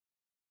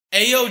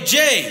Hey yo,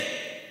 Jay,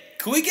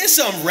 can we get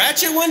some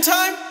ratchet one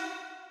time?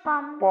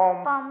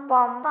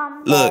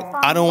 Look,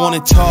 I don't wanna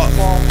talk.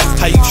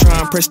 How you try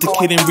and press the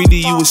kid and really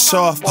you was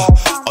soft.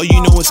 All you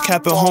know is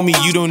capping, homie,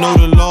 you don't know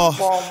the law.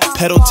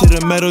 Pedal to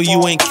the metal,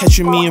 you ain't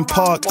catching me in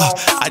park.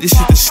 I just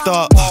hit the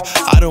stop,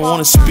 I don't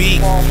wanna speak.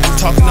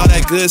 Talking all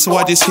that good, so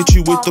I just hit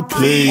you with the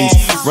plays.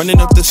 Running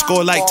up the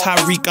score like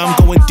Tyreek, I'm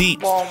going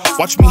deep.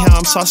 Watch me how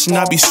I'm saucing,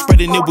 I be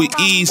spreading it with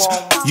ease.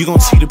 You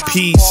gon' see the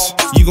peace,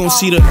 you gon'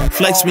 see the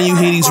flex when you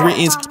hear these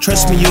writtens.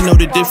 Trust me, you know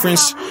the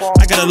difference.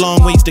 I got a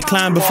long ways to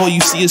climb before you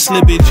see a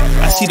slippage.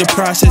 I see the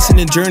process and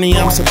the journey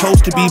I'm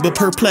supposed to be, but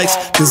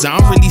perplexed, cause I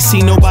don't really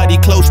see nobody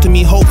close to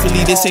me.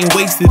 Hopefully this ain't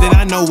wasted and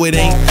I know it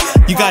ain't.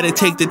 You gotta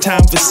take the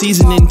time for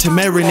seasoning to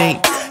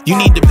marinate. You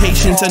need the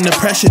patience and the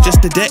pressure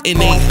just to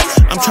detonate.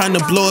 I'm trying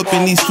to blow up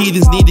and these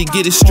heathens need to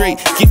get it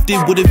straight.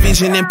 Gifted with a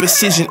vision and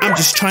precision, I'm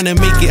just trying to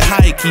make it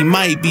high key.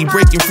 Might be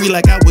breaking free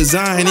like I was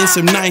Zion in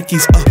some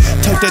Nikes.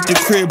 Tucked at the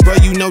crib, bro,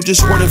 you know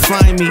just where to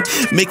find me.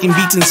 Making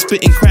beats and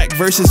spitting crack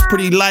verses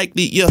pretty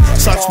likely. Yeah,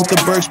 socks with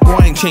the burst, boy,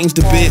 I ain't changed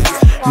a bit.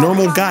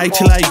 Normal guy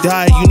till I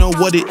die, you know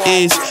what it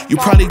is. You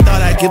probably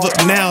thought I'd give up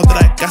now that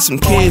I got some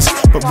kids,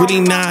 but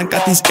really now I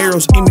got these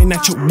arrows aiming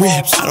at your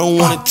ribs. I don't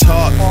wanna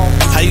talk.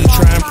 How you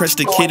try and press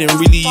the kid and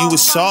really you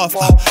was soft.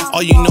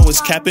 All you know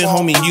is capping,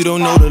 homie, you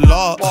don't know the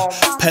law.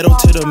 Pedal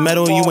to the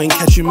metal, you ain't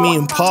catching me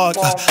in park.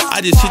 I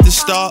just hit the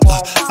stop,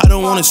 I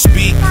don't wanna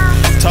speak.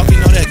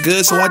 Talking all that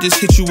good, so I just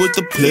hit you with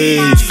the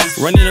plays.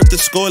 Running up the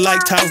score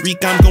like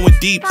Tyreek, I'm going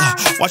deep.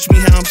 Watch me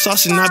how I'm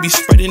saucing, I be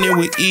spreading it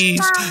with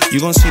ease.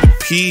 You gon' see the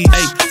peas.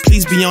 Hey,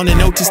 please be on the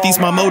notice, these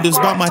my motives.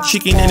 Bought my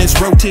chicken and it's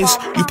rotis.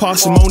 You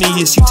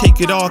parsimonious, you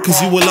take it all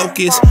cause you a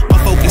locust. My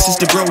focus is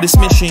to grow this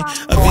mission.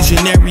 A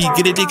visionary,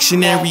 get a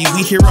dictionary.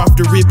 We here off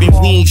the rip and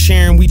we ain't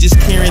sharing, we just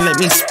caring. Let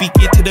me speak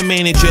it to the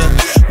manager.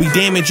 We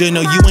damage her,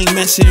 no you ain't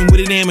messing with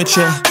an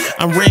amateur.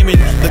 I'm ramming,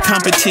 the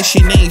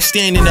competition, they ain't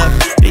standing up.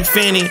 They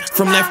fanning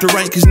from left to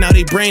right cause now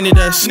they branded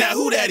us. Now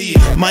who that is?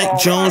 Mike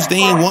Jones, they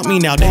ain't want me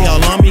now, they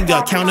all on me.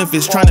 Got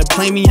counterfeits trying to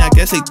play me, I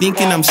guess they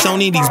thinking I'm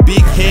Sony. These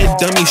big head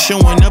dummies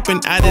showing up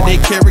and out of their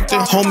character.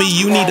 Homie,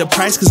 you need a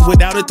price cause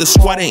without it the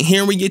squad ain't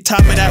hearing you.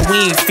 Top of that, we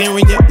ain't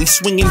fearing yet. We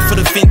swinging for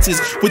the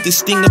fences with the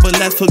sting of a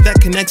left hook that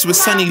connects with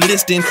Sonny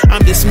Liston.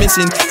 I'm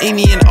dismissing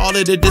any and all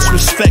of the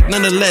disrespect.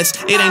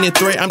 Nonetheless, it ain't a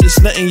threat, I'm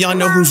just letting y'all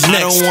know who's next.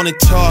 I don't wanna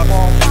talk.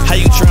 How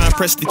you try and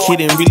press the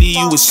kid and really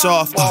you was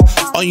soft.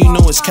 All you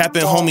know is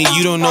capping, homie,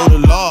 you don't know the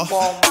law.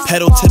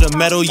 Pedal to the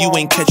metal, you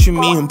ain't catching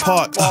me in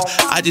park.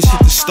 I just hit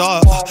the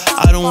start,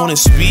 I don't wanna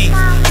speak.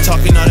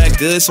 Talking all that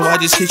good, so I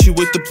just hit you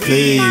with the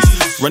plays.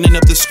 Running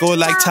up the score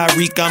like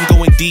Tyreek, I'm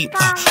going deep.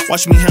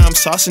 Watch me how I'm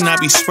saucing, I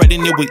be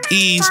spreading it with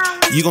ease.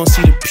 You gon'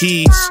 see the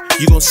peas,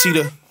 you gon' see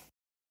the